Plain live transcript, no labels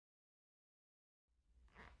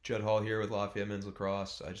Judd Hall here with Lafayette Men's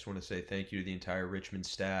Lacrosse. I just want to say thank you to the entire Richmond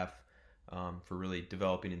staff for really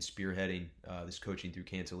developing and spearheading this coaching through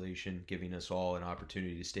cancellation, giving us all an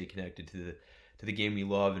opportunity to stay connected to the game we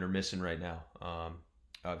love and are missing right now.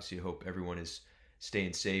 Obviously, I hope everyone is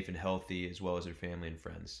staying safe and healthy as well as their family and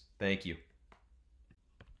friends. Thank you.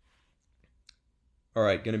 All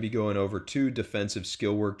right, going to be going over two defensive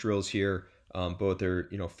skill work drills here. Both are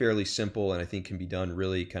fairly simple and I think can be done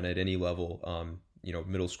really kind of at any level.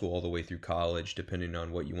 Middle school all the way through college, depending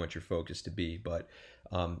on what you want your focus to be. But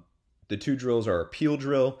the two drills are a peel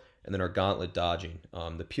drill and then our gauntlet dodging.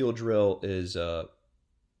 The peel drill is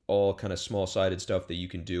all kind of small-sided stuff that you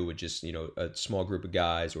can do with just a small group of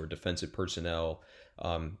guys or defensive personnel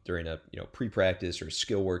during a pre-practice or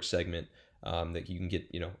skill work segment. That you can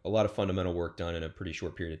get a lot of fundamental work done in a pretty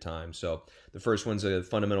short period of time. So the first one's a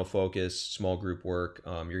fundamental focus, small group work.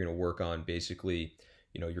 You're going to work on basically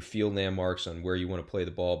your field landmarks on where you want to play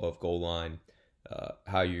the ball above goal line,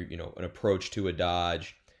 how an approach to a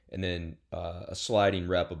dodge, and then a sliding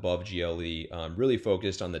rep above GLE. Really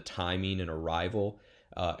focused on the timing and arrival,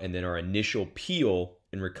 and then our initial peel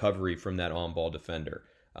and recovery from that on-ball defender.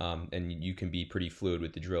 And you can be pretty fluid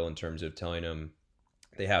with the drill in terms of telling them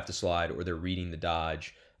they have to slide or they're reading the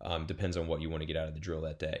dodge. Depends on what you want to get out of the drill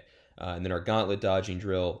that day. And then our gauntlet dodging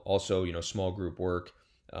drill, also small group work.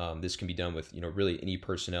 This can be done with really any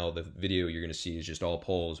personnel. The video you're going to see is just all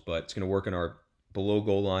poles, but it's going to work on our below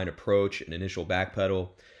goal line approach and initial back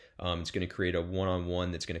pedal. It's going to create a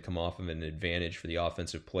one-on-one that's going to come off of an advantage for the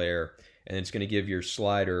offensive player, and it's going to give your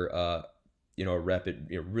slider a rep at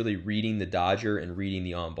really reading the dodger and reading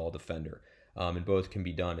the on-ball defender. And both can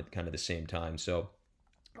be done at kind of the same time. So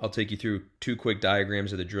I'll take you through two quick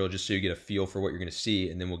diagrams of the drill just so you get a feel for what you're going to see,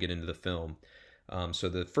 and then we'll get into the film. So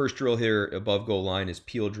the first drill here above goal line is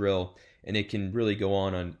peel drill, and it can really go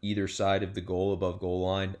on either side of the goal above goal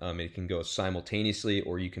line. It can go simultaneously,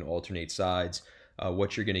 or you can alternate sides.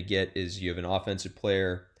 What you're going to get is you have an offensive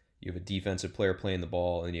player, you have a defensive player playing the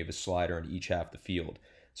ball, and you have a slider on each half of the field.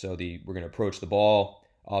 So we're going to approach the ball.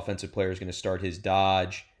 Offensive player is going to start his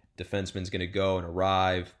dodge. Defenseman's going to go and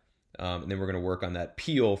arrive. And then we're going to work on that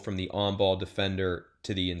peel from the on-ball defender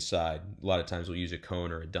to the inside. A lot of times we'll use a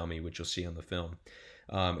cone or a dummy, which you'll see on the film.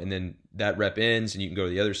 And then that rep ends, and you can go to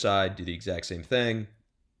the other side, do the exact same thing,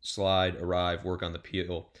 slide, arrive, work on the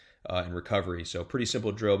peel and recovery. So pretty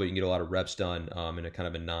simple drill, but you can get a lot of reps done in a kind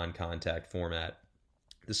of a non-contact format.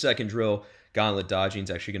 The second drill, gauntlet dodging, is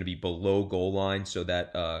actually going to be below goal line, so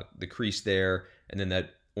that the crease there, and then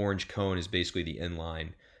that orange cone is basically the end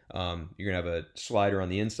line. You're going to have a slider on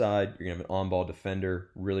the inside. You're going to have an on-ball defender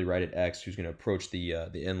really right at X who's going to approach the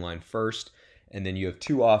end line first. And then you have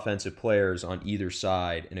two offensive players on either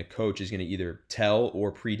side, and a coach is going to either tell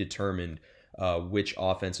or predetermine which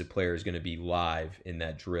offensive player is going to be live in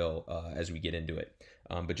that drill as we get into it.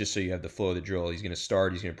 But just so you have the flow of the drill, he's going to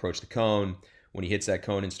start, he's going to approach the cone. When he hits that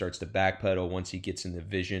cone and starts to backpedal, once he gets in the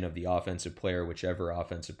vision of the offensive player, whichever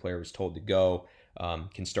offensive player was told to go,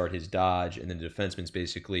 can start his dodge, and then the defenseman's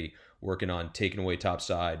basically working on taking away top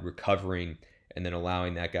side, recovering, and then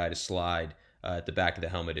allowing that guy to slide at the back of the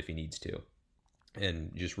helmet if he needs to,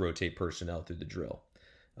 and just rotate personnel through the drill.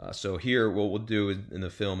 So here, what we'll do in the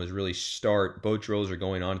film is really start. Both drills are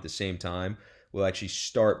going on at the same time. We'll actually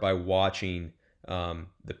start by watching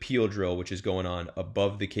the peel drill, which is going on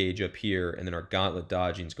above the cage up here, and then our gauntlet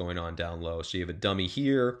dodging is going on down low. So you have a dummy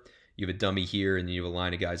here, you have a dummy here, and then you have a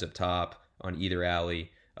line of guys up top on either alley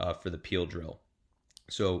for the peel drill.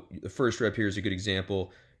 So the first rep here is a good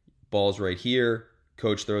example. Ball's right here.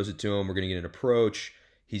 Coach throws it to him. We're going to get an approach.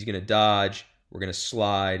 He's going to dodge. We're going to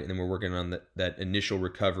slide, and then we're working on that initial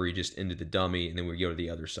recovery just into the dummy, and then we go to the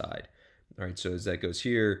other side. All right, so as that goes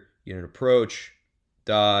here, you get an approach,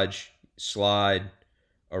 dodge, slide,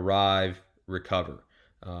 arrive, recover.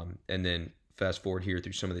 And then fast forward here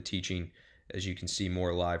through some of the teaching, as you can see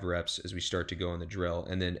more live reps as we start to go in the drill.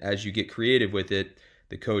 And then as you get creative with it,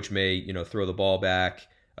 the coach may, throw the ball back,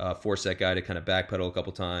 force that guy to kind of backpedal a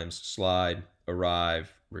couple times, slide,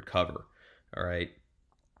 arrive, recover. All right.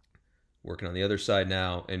 Working on the other side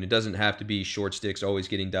now. And it doesn't have to be short sticks, always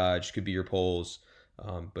getting dodged. Could be your poles.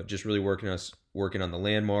 But just really working on the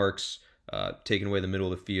landmarks, taking away the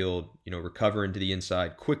middle of the field, recovering to the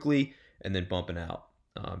inside quickly, and then bumping out.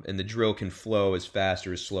 And the drill can flow as fast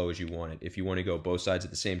or as slow as you want it. If you want to go both sides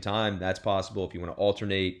at the same time, that's possible. If you want to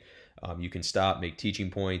alternate, you can stop, make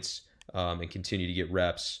teaching points, and continue to get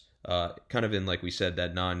reps. Kind of in, like we said,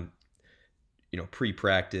 that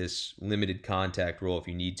pre-practice, limited contact role if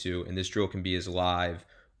you need to. And this drill can be as live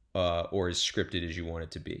or as scripted as you want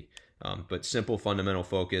it to be. But simple fundamental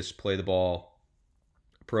focus, play the ball,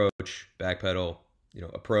 approach, backpedal,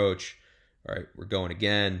 approach. All right, we're going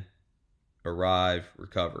again, arrive,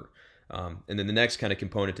 recover. And then the next kind of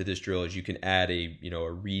component to this drill is you can add a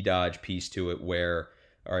re-dodge piece to it where,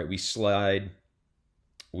 all right, we slide,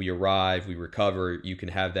 we arrive, we recover. You can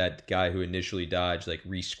have that guy who initially dodged like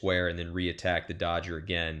re-square and then re-attack the dodger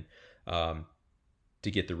again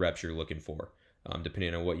to get the reps you're looking for,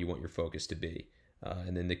 depending on what you want your focus to be.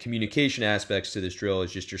 And then the communication aspects to this drill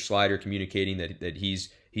is just your slider communicating that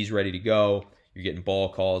he's ready to go. You're getting ball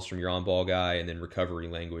calls from your on-ball guy, and then recovery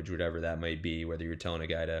language, whatever that might be, whether you're telling a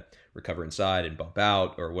guy to recover inside and bump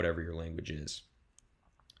out or whatever your language is.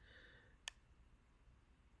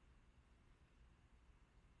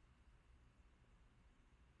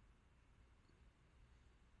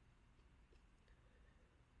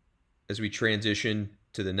 As we transition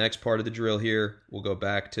to the next part of the drill here, we'll go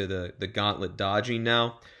back to the gauntlet dodging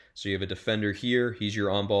now. So you have a defender here. He's your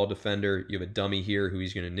on-ball defender. You have a dummy here who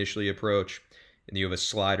he's going to initially approach. And you have a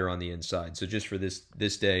slider on the inside. So just for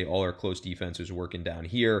this day, all our close defense was working down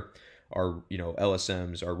here. Our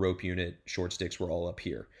LSMs, our rope unit, short sticks were all up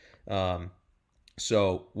here.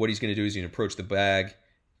 So what he's going to do is he's going to approach the bag,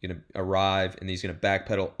 going to arrive, and he's going to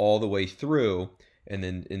backpedal all the way through. And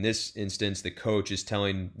then in this instance, the coach is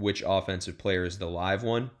telling which offensive player is the live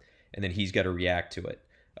one, and then he's got to react to it.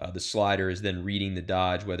 The slider is then reading the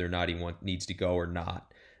dodge, whether or not he needs to go or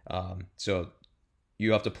not. So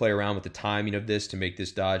you have to play around with the timing of this to make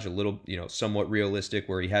this dodge a little, somewhat realistic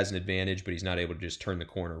where he has an advantage, but he's not able to just turn the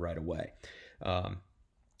corner right away.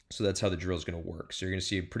 So that's how the drill is going to work. So you're going to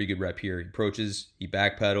see a pretty good rep here. He approaches, he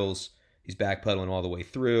backpedals, he's backpedaling all the way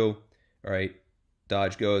through. All right,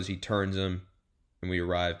 dodge goes, he turns him, and we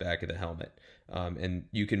arrive back at the helmet. And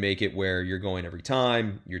you can make it where you're going every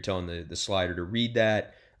time. You're telling the slider to read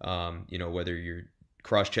that, whether you're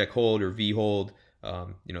cross-check hold or V-hold.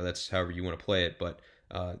 That's however you want to play it. But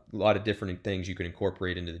a lot of different things you can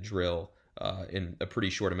incorporate into the drill in a pretty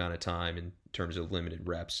short amount of time in terms of limited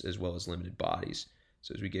reps as well as limited bodies.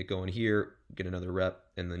 So as we get going here, get another rep,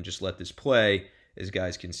 and then just let this play as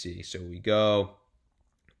guys can see. So we go,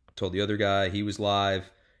 told the other guy he was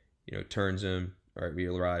live, turns him. All right, we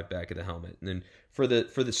arrive back at the helmet. And then for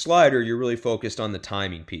the slider, you're really focused on the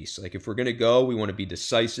timing piece. Like if we're going to go, we want to be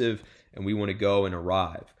decisive and we want to go and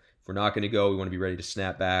arrive. If we're not going to go, we want to be ready to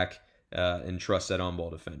snap back and trust that on-ball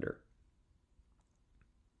defender.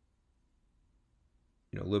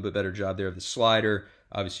 A little bit better job there of the slider.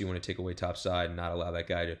 Obviously, you want to take away top side and not allow that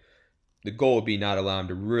guy to. The goal would be not allow him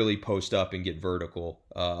to really post up and get vertical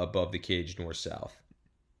above the cage north-south.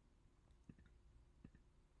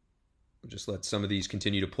 Just let some of these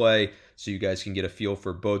continue to play so you guys can get a feel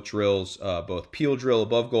for both drills, both peel drill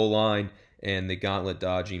above goal line and the gauntlet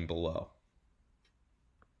dodging below.